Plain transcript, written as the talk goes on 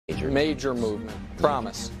Major movement.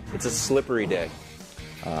 Promise. It's a slippery day.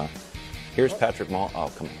 Here's Patrick Mahomes.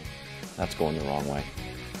 Oh, come on. That's going the wrong way.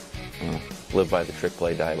 Live by the trick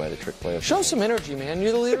play, die by the trick play. Show some energy, man.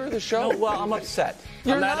 You're the leader of the show. No, well, I'm upset.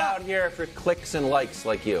 I'm not out here for clicks and likes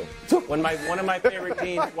like you. When one of my favorite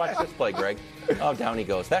teams, watch this play, Greg. Oh, down he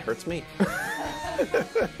goes. That hurts me.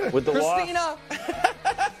 With the Christina!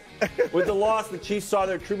 With the loss, the Chiefs saw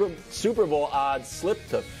their Super Bowl odds slip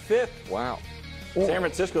to 5th. Wow. San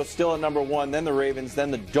Francisco still at number 1, then the Ravens,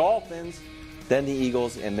 then the Dolphins, then the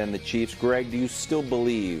Eagles, and then the Chiefs. Greg, do you still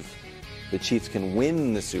believe the Chiefs can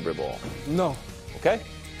win the Super Bowl? No. Okay.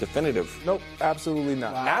 Definitive. Nope. Absolutely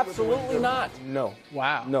not. Wow. Absolutely not. No.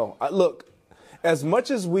 Wow. No. Look, as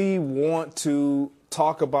much as we want to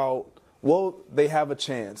talk about, well, they have a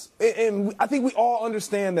chance. And I think we all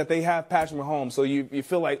understand that they have Patrick Mahomes, so you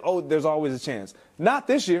feel like, oh, there's always a chance. Not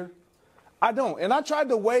this year. I don't. And I tried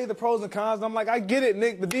to weigh the pros and cons, and I'm like, I get it,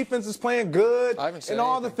 Nick. The defense is playing good and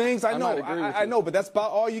all the things. I know. I know, but that's about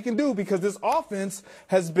all you can do because this offense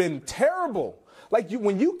has been terrible. Like,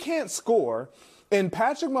 when you can't score and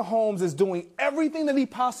Patrick Mahomes is doing everything that he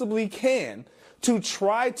possibly can to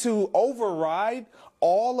try to override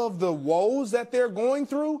all of the woes that they're going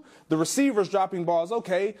through, the receivers dropping balls.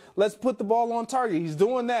 Okay, let's put the ball on target. He's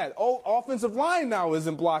doing that. Oh, offensive line now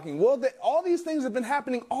isn't blocking. Well, all these things have been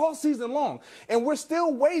happening all season long, and we're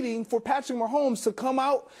still waiting for Patrick Mahomes to come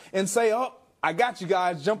out and say, oh, I got you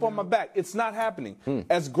guys, jump on my back. It's not happening.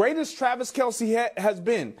 As great as Travis Kelce has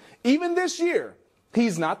been, even this year,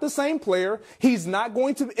 he's not the same player. He's not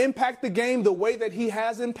going to impact the game the way that he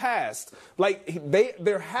has in past. Like,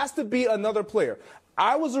 there has to be another player.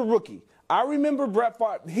 I was a rookie. I remember Brett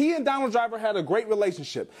Favre. He and Donald Driver had a great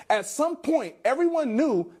relationship. At some point, everyone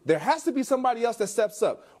knew there has to be somebody else that steps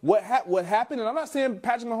up. What happened, and I'm not saying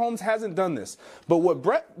Patrick Mahomes hasn't done this, but what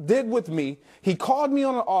Brett did with me, he called me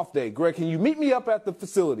on an off day. Greg, can you meet me up at the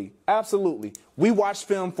facility? Absolutely. We watched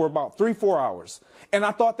film for about 3-4 hours. And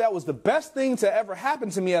I thought that was the best thing to ever happen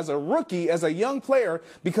to me as a rookie, as a young player,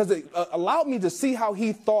 because it allowed me to see how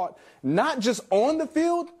he thought, not just on the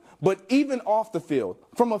field, but even off the field,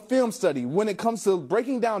 from a film study, when it comes to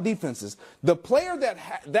breaking down defenses. The player that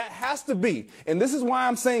has to be, and this is why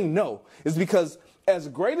I'm saying no, is because as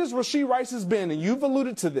great as Rashee Rice has been, and you've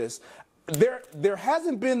alluded to this, there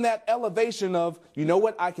hasn't been that elevation of, you know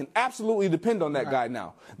what, I can absolutely depend on that guy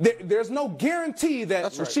now. There's no guarantee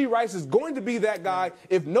that Rashee Rice is going to be that guy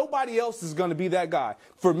if nobody else is going to be that guy.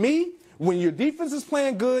 For me, when your defense is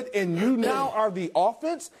playing good and you now are the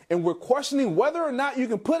offense and we're questioning whether or not you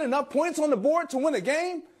can put enough points on the board to win a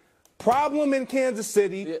game, problem in Kansas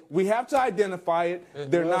City. We have to identify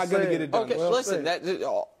it. They're not going to get it done. Okay, listen,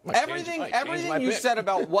 everything you said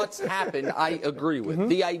about what's happened, I agree with.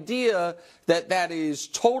 The idea that is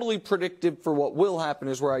totally predictive for what will happen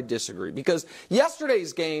is where I disagree. Because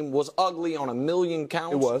yesterday's game was ugly on a million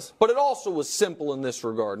counts. It was. But it also was simple in this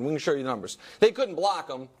regard. And we can show you the numbers. They couldn't block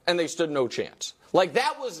them, and they stood no chance. Like,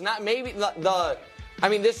 that was not maybe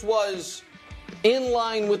this was in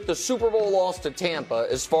line with the Super Bowl loss to Tampa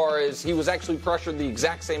as far as he was actually pressured the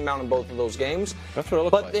exact same amount in both of those games. That's what it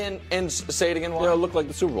looked like. But then, and say it again, Juan. Yeah, it looked like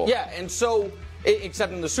the Super Bowl. Yeah, and so,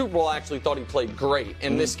 except in the Super Bowl, I actually thought he played great.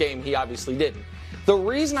 In this game, he obviously didn't. The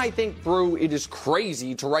reason I think, Brew, it is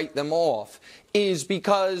crazy to write them off is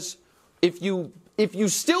because if you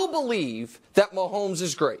still believe that Mahomes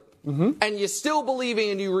is great, and you still believe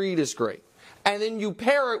Andy Reid is great, and then you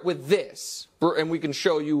pair it with this, and we can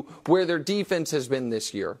show you where their defense has been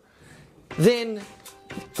this year, then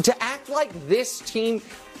to act like this team,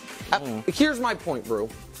 here's my point, Brew.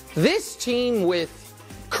 This team with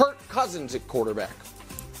Kirk Cousins at quarterback,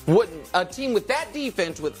 a team with that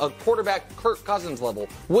defense with a quarterback Kirk Cousins level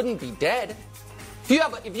wouldn't be dead.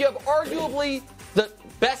 If you have arguably the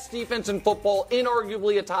best defense in football,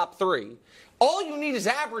 inarguably a top 3, all you need is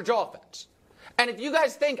average offense. And if you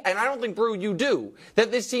guys think, and I don't think, Brew, you do, that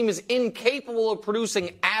this team is incapable of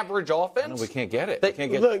producing average offense. No, we can't get it.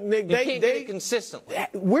 Look, Nick, you can't get it consistently.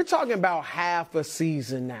 We're talking about half a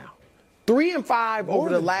season now. 3-5 over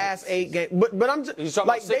the last 8 games. But I'm just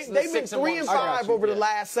like they've been 3-5 over the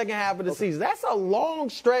last second half of the season. That's a long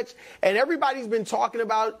stretch, and everybody's been talking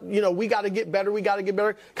about, we got to get better. We got to get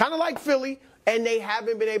better. Kind of like Philly, and they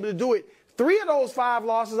haven't been able to do it. 3 of those 5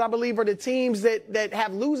 losses, I believe, are the teams that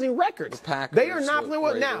have losing records. The Packers, they are not playing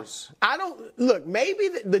well. Now, I don't look. Maybe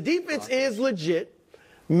the defense is legit.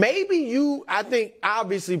 Maybe I think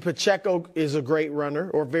obviously Pacheco is a great runner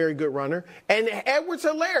or a very good runner, and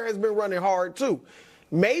Edwards-Helaire has been running hard too.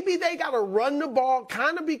 Maybe they got to run the ball,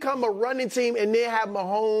 kind of become a running team, and then have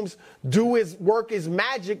Mahomes do his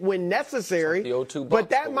magic when necessary. Like the 0-2 but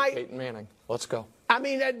that might. Peyton Manning. Let's go. I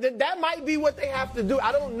mean, that might be what they have to do.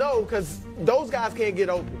 I don't know, because those guys can't get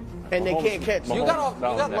open, and they can't catch. You got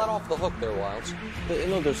let off the hook there, Wilds.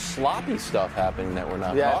 There's sloppy stuff happening that we're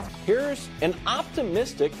not talking. Here's an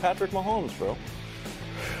optimistic Patrick Mahomes, bro.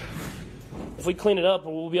 If we clean it up,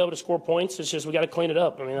 we'll be able to score points. It's just we got to clean it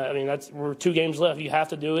up. I mean, we're 2 games left. You have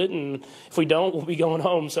to do it, and if we don't, we'll be going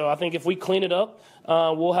home. So I think if we clean it up,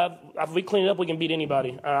 If we clean it up, we can beat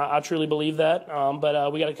anybody. I truly believe that.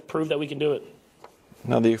 But we got to prove that we can do it.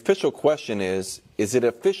 Now, the official question is it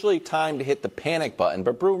officially time to hit the panic button?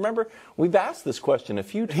 But, Brew, remember, we've asked this question a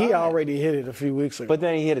few times. He already hit it a few weeks ago. But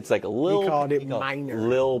then he hit it's like a little. He called it minor.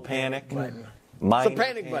 Little panic. It's a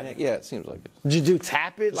panic button. Yeah, it seemes like it. Did you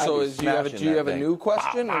tap it? Like so do you have a new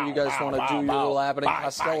question, or you guys want to do your little Abbott and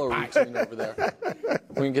Costello routine over there?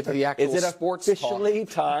 We can get to the actual sports talk. Is it officially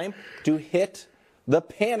time to hit the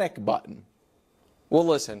panic button? Well,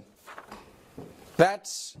 listen,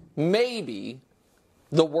 that's maybe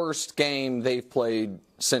the worst game they've played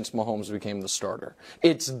since Mahomes became the starter.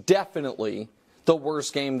 It's definitely the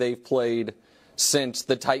worst game they've played since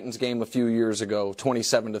the Titans game a few years ago,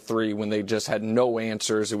 27-3, when they just had no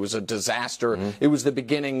answers. It was a disaster. Mm-hmm. It was the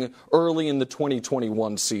beginning early in the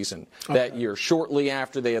 2021 season that year, shortly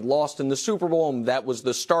after they had lost in the Super Bowl, and that was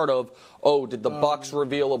the start of, did the Bucs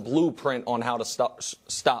reveal a blueprint on how to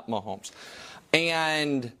stop Mahomes?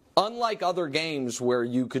 And unlike other games where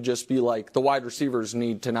you could just be like, the wide receivers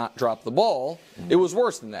need to not drop the ball, it was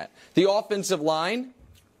worse than that. The offensive line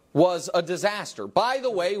was a disaster. By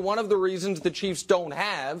the way, one of the reasons the Chiefs don't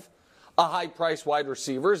have a high-priced wide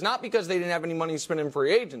receiver is not because they didn't have any money to spend in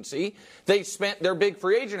free agency. They spent their big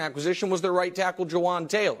free agent acquisition was their right tackle, Jawan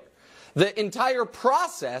Taylor. The entire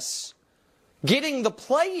process, getting the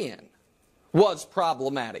play in, was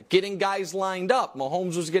problematic. Getting guys lined up.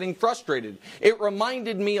 Mahomes was getting frustrated. It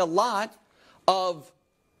reminded me a lot of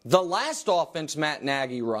the last offense Matt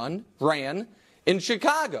Nagy ran in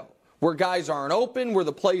Chicago, where guys aren't open, where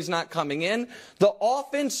the play's not coming in. The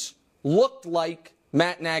offense looked like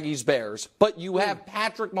Matt Nagy's Bears, but you have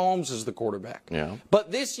Patrick Mahomes as the quarterback. Yeah.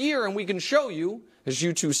 But this year, and we can show you, as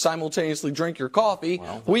you two simultaneously drink your coffee,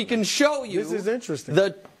 we can show you. This is interesting.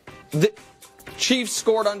 The Chiefs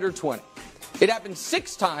scored under 20. It happened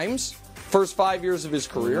 6 times, first 5 years of his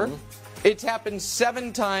career. Mm-hmm. It's happened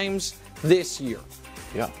 7 times this year.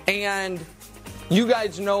 Yeah. And you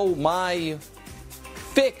guys know my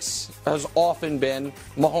fix has often been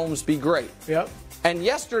Mahomes be great. Yep. And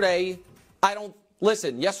yesterday,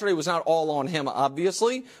 yesterday was not all on him,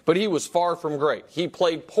 obviously, but he was far from great. He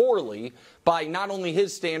played poorly by not only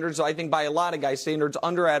his standards, I think by a lot of guys' standards,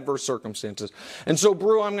 under adverse circumstances. And so,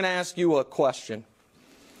 Brew, I'm going to ask you a question.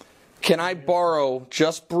 Can I borrow,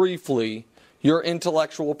 just briefly, your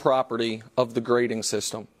intellectual property of the grading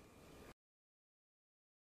system?